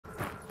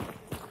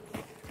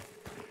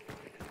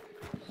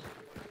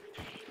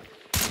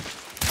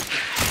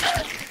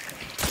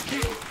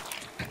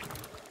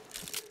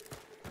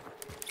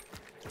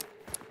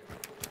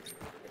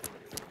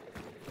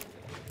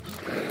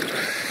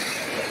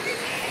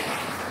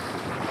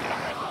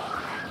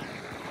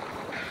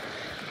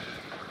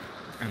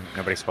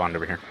Nobody spawned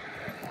over here.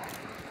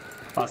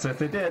 Also, if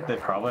they did, they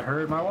probably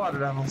heard my water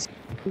devils.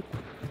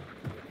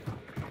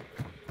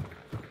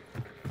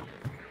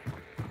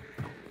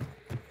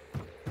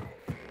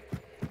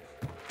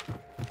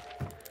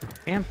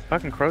 Damn,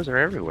 fucking crows are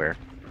everywhere.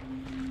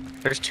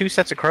 There's 2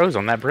 sets of crows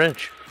on that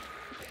bridge.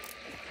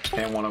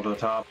 And one over the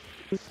top.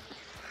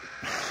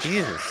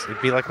 Jesus,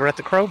 it'd be like we're at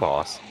the crow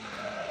boss.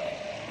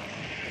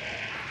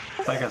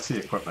 I got the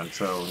equipment,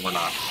 so we're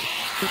not.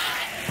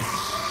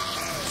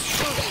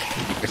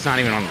 It's not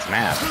even on this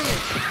map.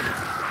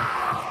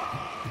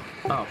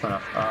 Oh, fair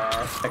enough.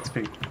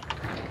 XP.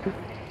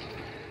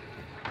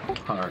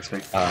 Hunter XP.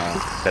 Is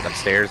that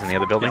upstairs in the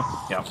other building?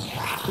 Yep.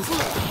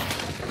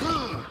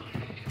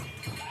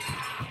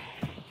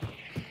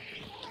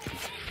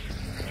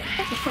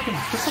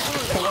 There's a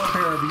full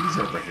pair of these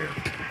over here.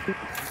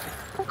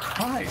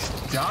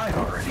 Christ, die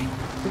already.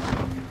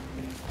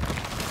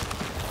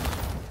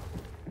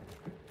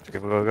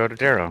 We'll go to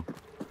Darrow.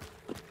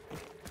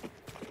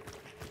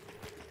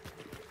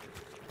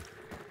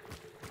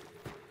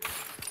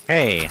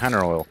 Hey,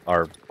 hunter oil,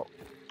 or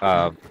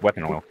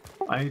weapon oil.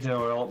 I need to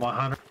oil up my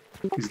hunter.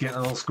 He's getting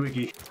a little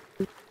squeaky.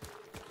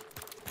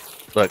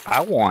 Look,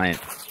 I want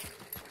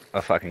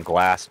a fucking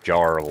glass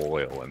jar of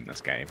oil in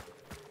this game.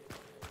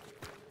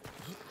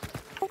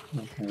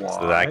 Why?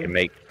 So that I can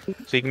make,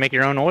 so you can make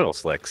your own oil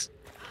slicks.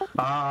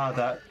 Ah,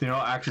 that, you know,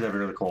 actually that'd be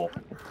really cool.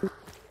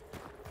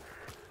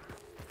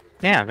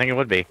 Yeah, I think it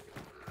would be.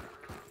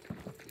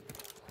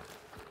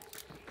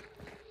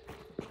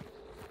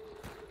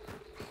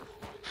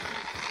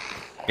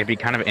 It'd be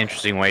kind of an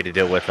interesting way to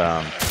deal with,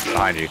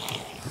 behind you.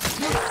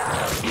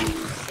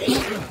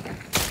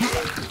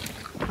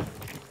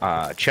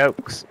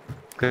 Chokes.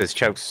 Because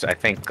chokes, I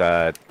think,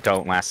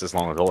 don't last as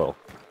long as oil.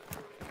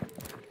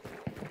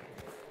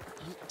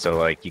 So,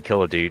 like, you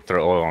kill a dude,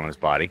 throw oil on his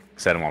body,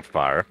 set him on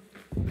fire,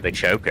 they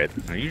choke it,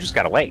 and you just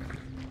gotta wait.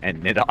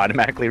 And it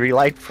automatically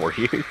relight for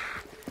you.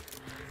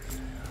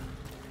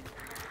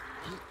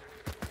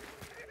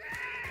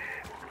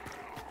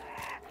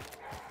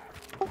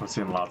 I'm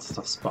seeing lots of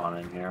stuff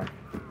spawning here.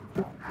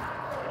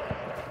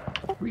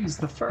 We's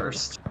the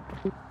first.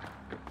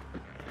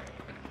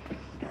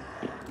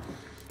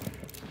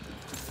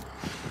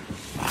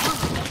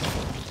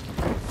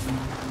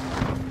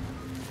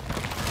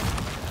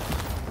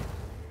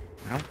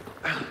 Well,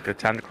 good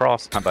time to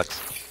cross. How about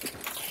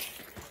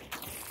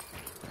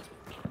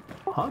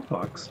Hot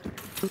bugs?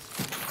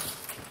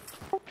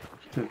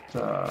 Did,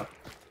 I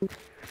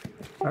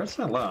just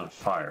got lit on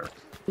fire.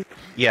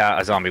 yeah,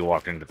 a zombie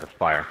walked into the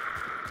fire.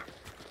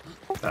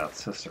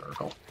 That's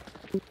hysterical.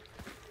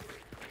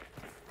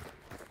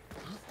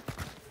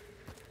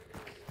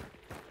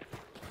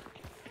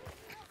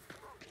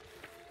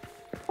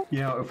 You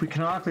know, if we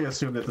canonically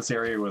assume that this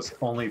area was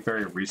only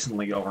very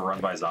recently overrun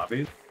by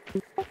zombies,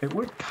 it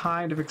would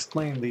kind of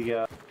explain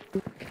the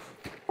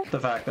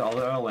fact that all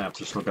the oil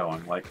lamps are still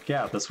going. Like,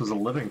 yeah, this was a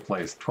living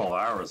place 12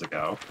 hours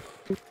ago.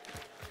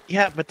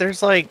 Yeah, but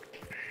there's like,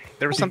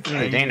 there was something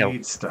that Daniel.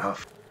 Decayed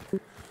stuff.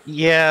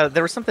 Yeah,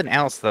 there was something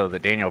else though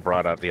that Daniel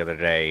brought up the other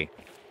day.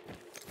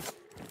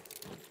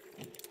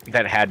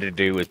 That had to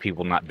do with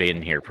people not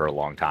being here for a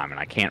long time, and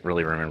I can't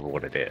really remember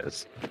what it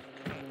is.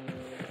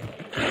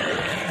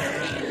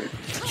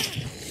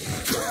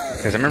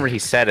 Because I remember he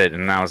said it,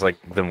 and I was like,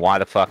 then why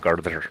the fuck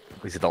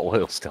is the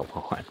oil still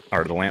on?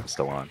 Or the lamp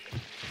still on?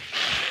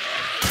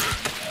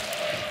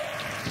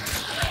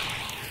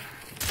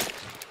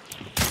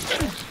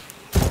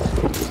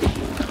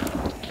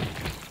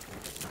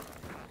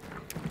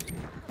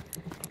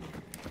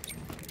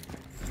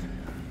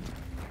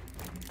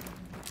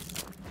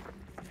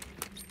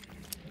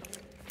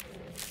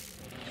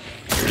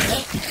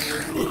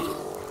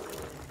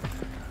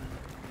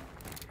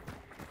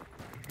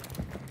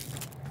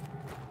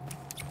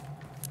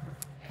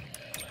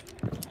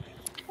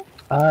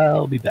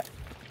 I'll be back.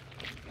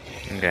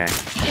 Okay.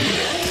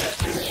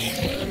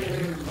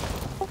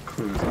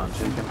 Clues on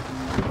chicken.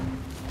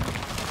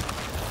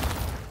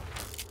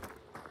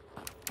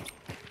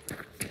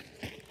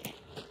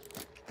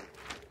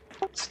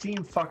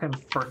 Steam fucking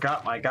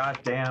forgot my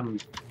goddamn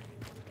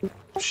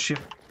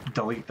shift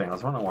delete thing. I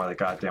was wondering why the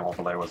goddamn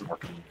overlay wasn't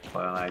working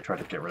when I tried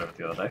to get rid of it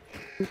the other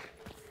day.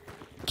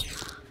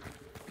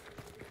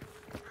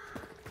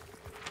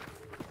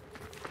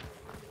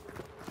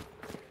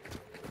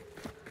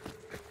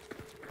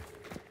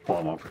 Pull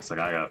him over. It's like,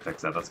 I gotta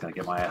fix that. That's gonna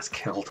get my ass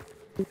killed.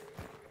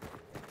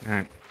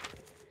 Alright.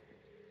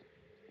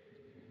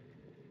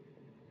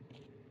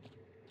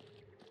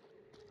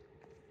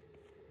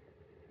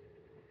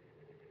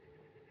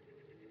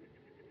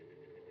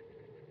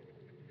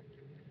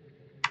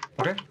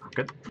 Okay,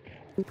 good.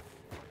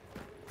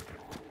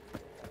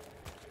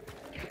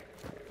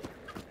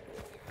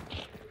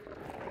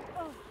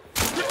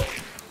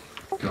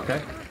 You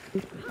okay?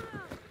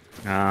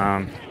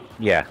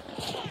 Yeah.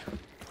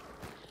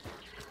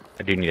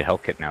 I do need a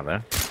health kit now,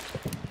 though.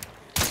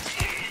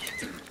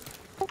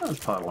 There's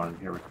probably one in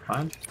here we can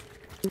find.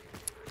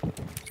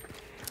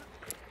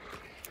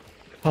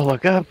 I'll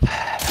look up.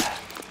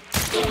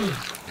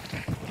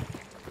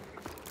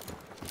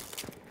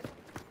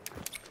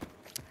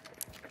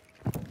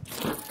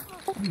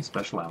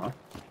 special ammo.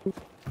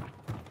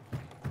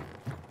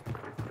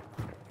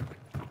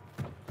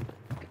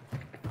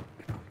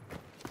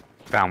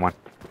 Found one.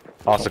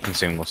 Also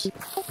consumables.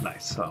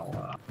 Nice.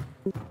 I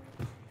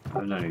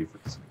have no need for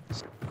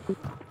this.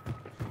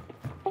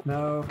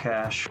 No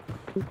cash.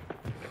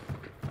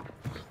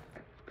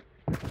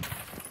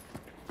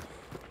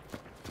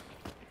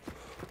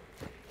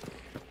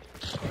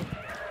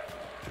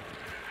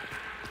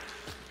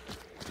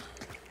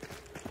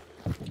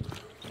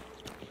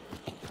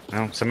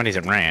 No, somebody's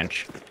at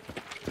ranch.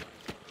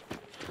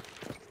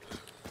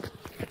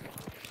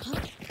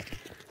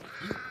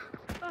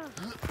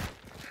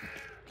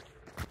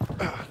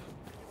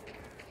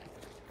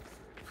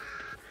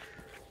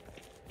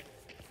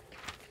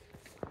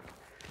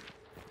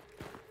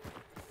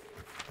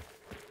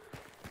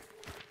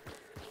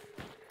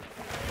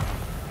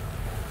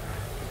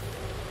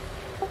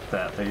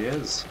 That he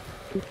is.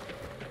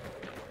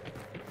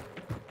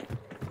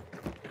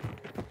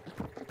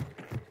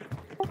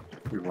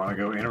 We want to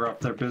go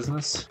interrupt their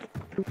business?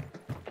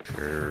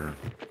 Sure.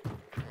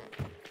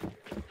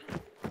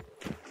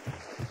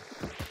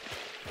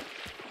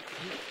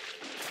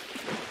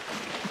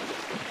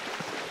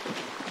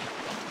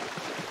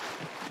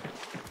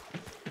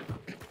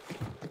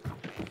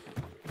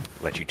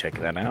 Let you take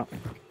that out.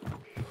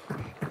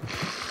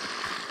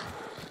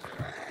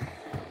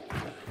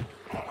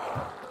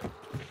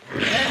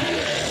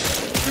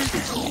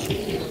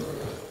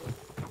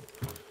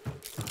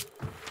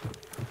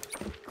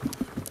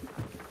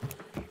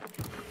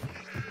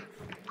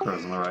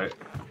 Crow's on the right.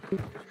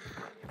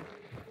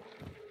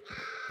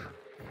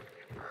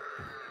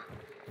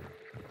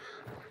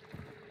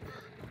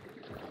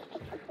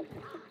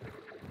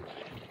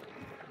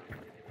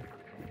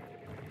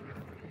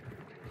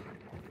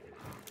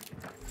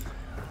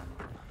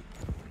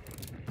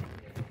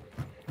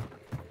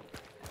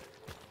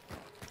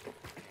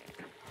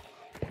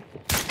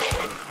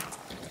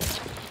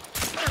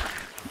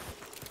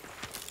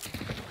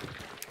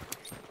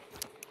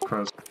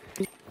 Crow's.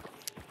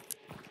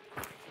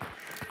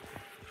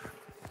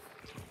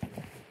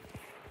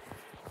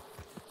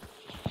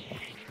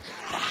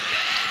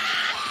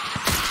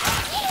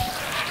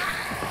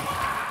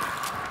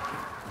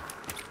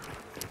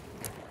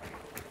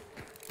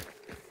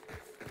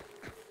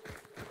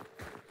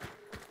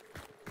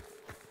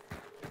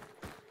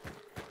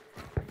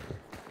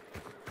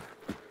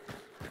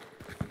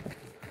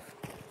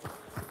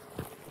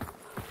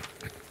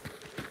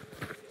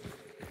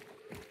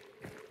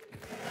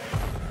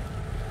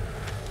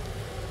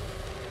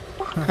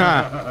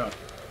 Huh.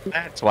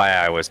 That's why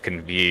I was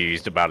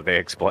confused about the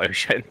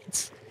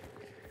explosions.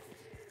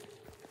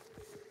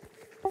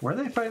 Were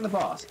they fighting the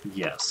boss?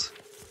 Yes.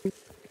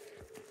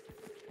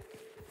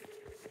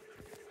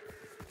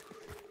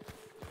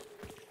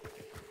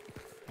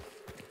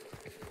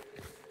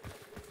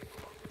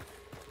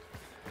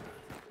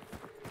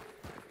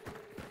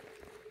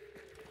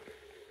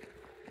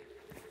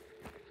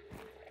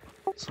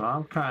 So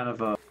I'm kind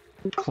of a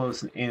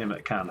close and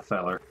intimate kind of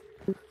feller.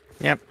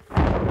 Yep.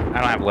 I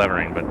don't have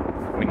levering, but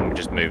we can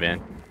just move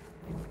in.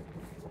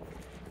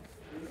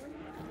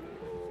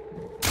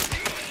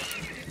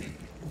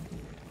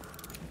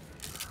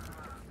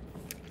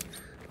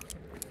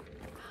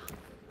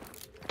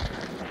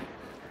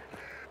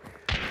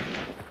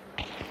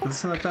 This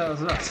is like that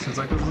was us. It's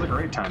like this is a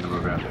great time to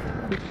move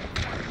in.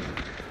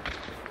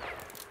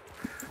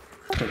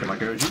 Taking my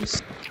go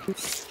juice.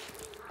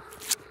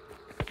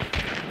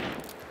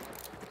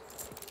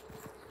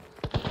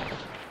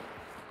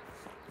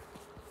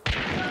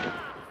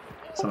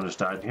 Someone just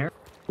died in here.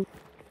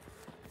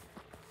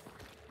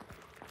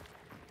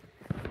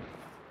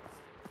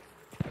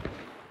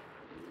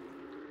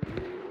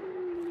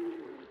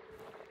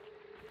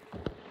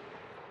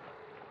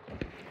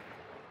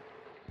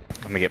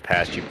 Let me get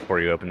past you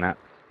before you open that.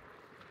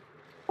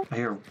 I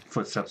hear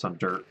footsteps on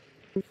dirt.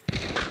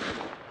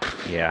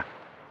 Yeah.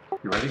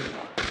 You ready?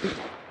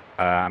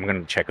 I'm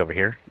gonna check over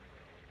here.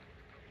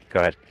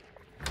 Go ahead.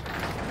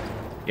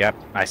 Yep,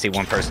 I see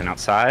one person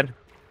outside.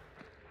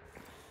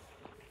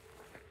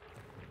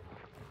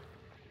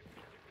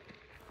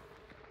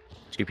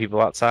 Two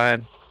people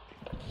outside.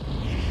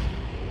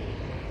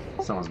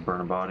 Someone's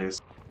burning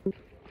bodies.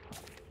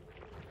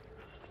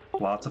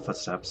 Lots of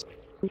footsteps.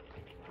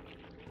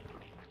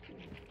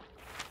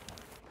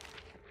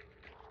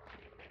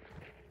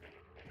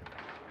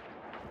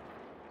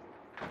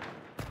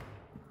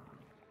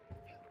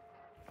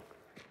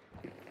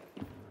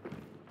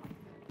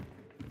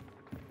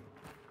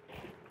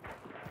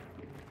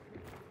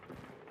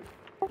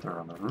 They're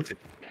on the roof.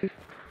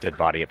 Dead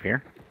body up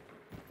here.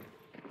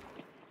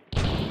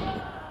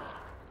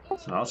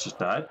 Someone else just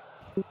died.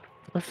 What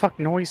the fuck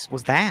noise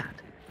was that?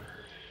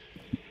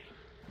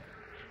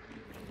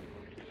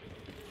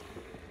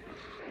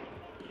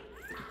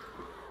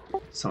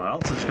 Someone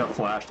else just got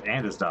flashed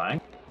and is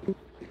dying.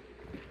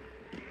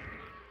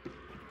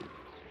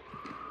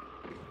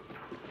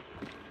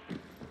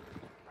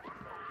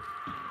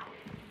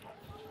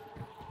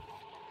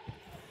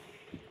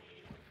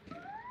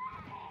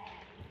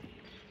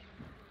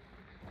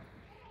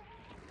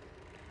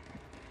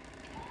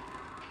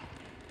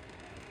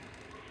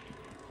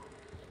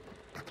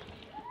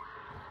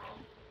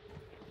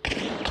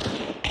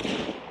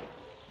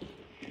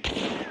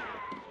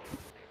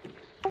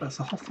 There's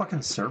a whole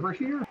fucking server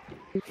here?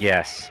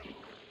 Yes.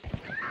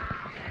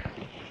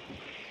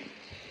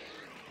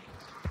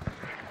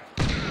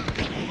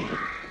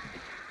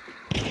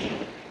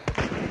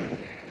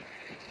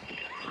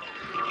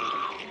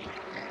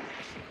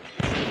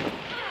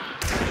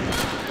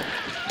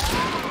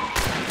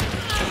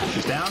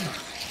 She's down.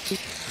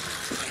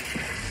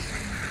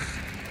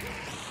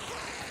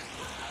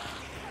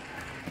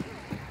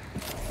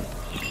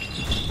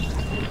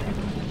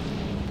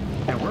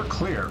 And we're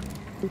clear.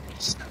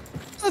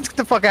 Let's get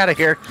the fuck out of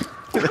here.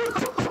 Do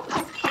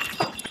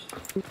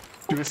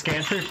a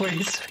scan tree,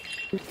 please.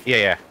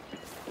 Yeah.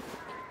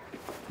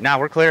 Nah,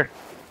 we're clear.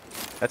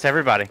 That's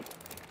everybody.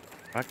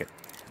 Fuck it.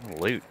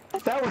 Loot.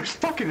 That was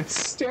fucking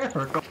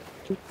hysterical.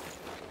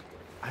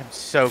 I'm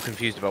so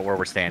confused about where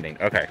we're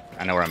standing. Okay,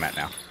 I know where I'm at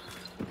now.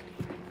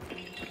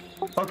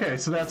 Okay,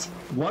 so that's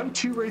 1,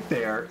 2 right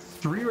there,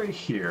 3 right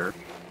here,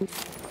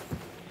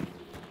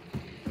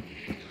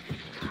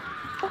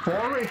 4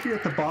 right here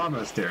at the bottom of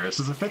the stairs.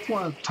 There's a 5th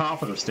one at the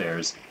top of the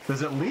stairs.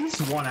 There's at least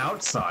 1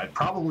 outside,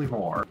 probably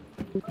more.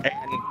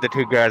 And the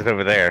 2 guys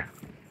over there.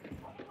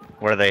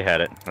 Where are they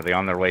headed? Are they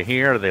on their way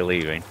here or are they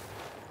leaving?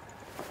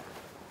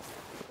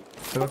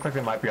 They look like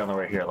they might be on the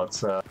way here.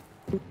 Let's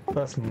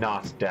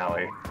not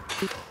dally.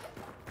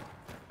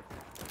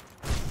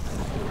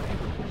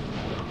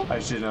 I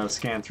should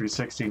scan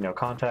 360, no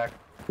contact.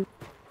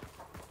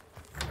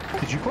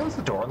 Did you close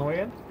the door on the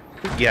way in?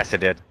 Yes, I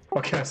did.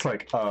 Okay, I was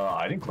like,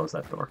 I didn't close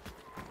that door.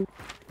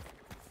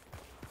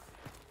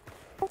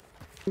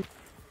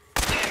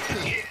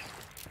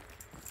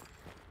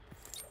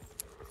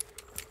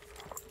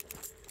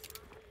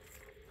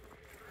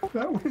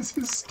 That was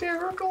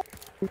hysterical.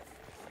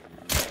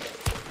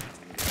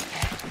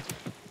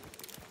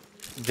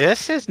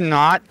 This is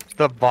not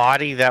the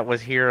body that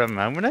was here a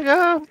moment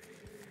ago?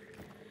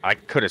 I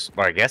could have...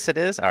 I guess it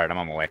is? Alright, I'm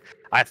on my way.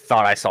 I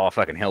thought I saw a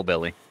fucking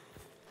hillbilly.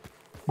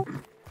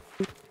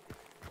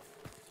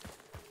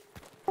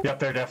 Yep,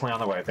 they're definitely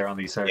on the way. They're on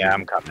the east side. Yeah,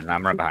 I'm coming.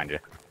 I'm right behind you.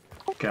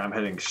 Okay, I'm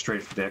heading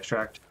straight for the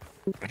extract.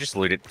 I just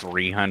looted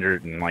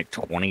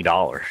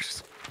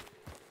 $320.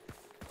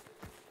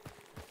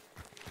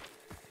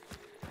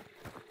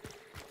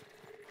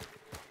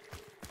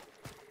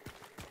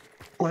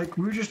 Like,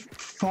 we were just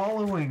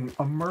following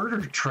a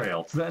murder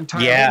trail to that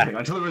entire thing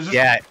until there was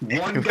just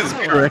one it was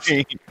guy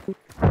great.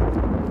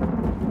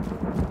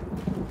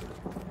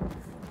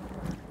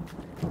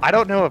 I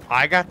don't know if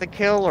I got the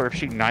kill or if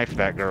she knifed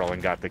that girl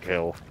and got the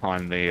kill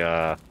on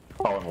the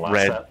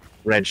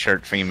red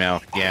shirt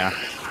female. Yeah.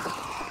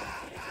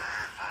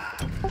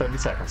 30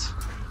 seconds.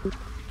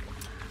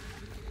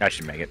 I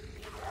should make it.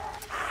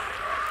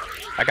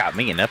 I got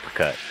me an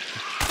uppercut.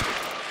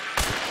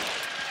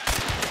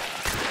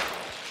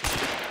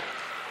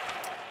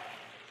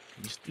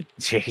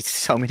 Jeez,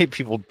 so many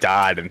people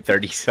died in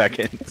 30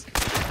 seconds.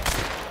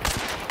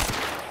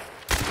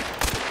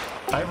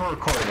 I have a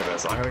recording of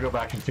this. I'm gonna go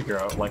back and figure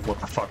out, like, what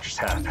the fuck just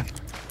happened.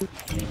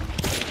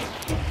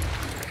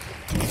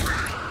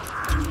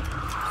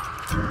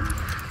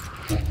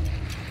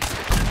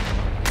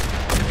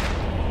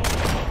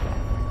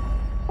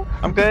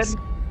 I'm good.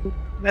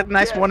 That's a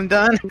nice one and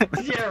done.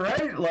 Yeah,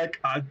 right? Like,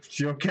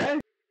 you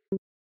okay?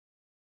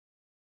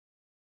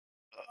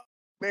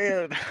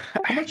 Man,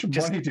 how much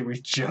money did we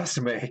just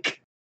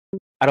make?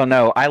 I don't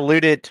know. I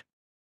looted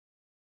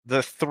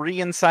the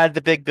 3 inside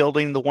the big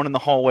building, the 1 in the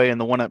hallway,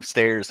 and the 1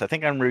 upstairs. I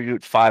think I'm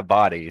reviewed 5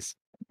 bodies.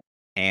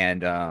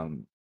 And,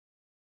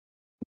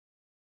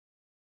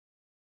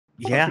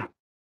 yeah.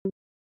 I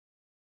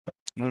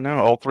don't know.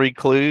 All 3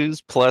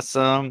 clues plus,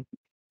 the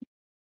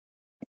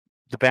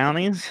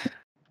bounties.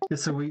 Yeah,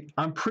 so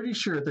I'm pretty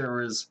sure there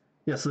was,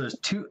 so there's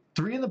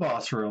 3 in the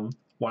boss room,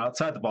 1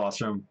 outside the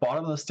boss room,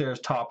 bottom of the stairs,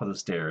 top of the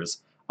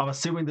stairs. I'm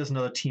assuming there's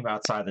another team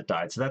outside that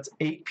died. So that's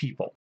 8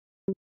 people.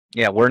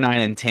 Yeah, we're 9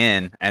 and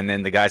 10, and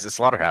then the guys at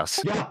Slaughterhouse.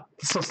 Yeah,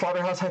 so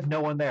Slaughterhouse had no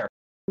one there.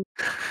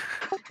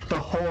 The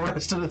whole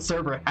rest of the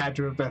server had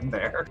to have been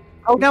there.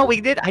 Oh no,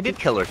 I did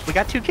kill her. We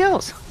got 2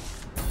 kills.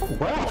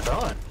 Well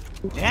done.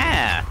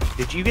 Yeah.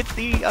 Did you get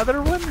the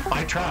other one?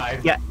 I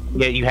tried. Yeah,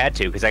 you had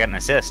to, because I got an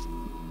assist.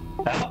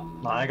 Oh,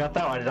 I got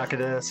that one. I did not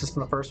get an assist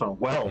in the first one.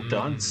 Well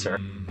done, sir.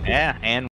 Yeah, and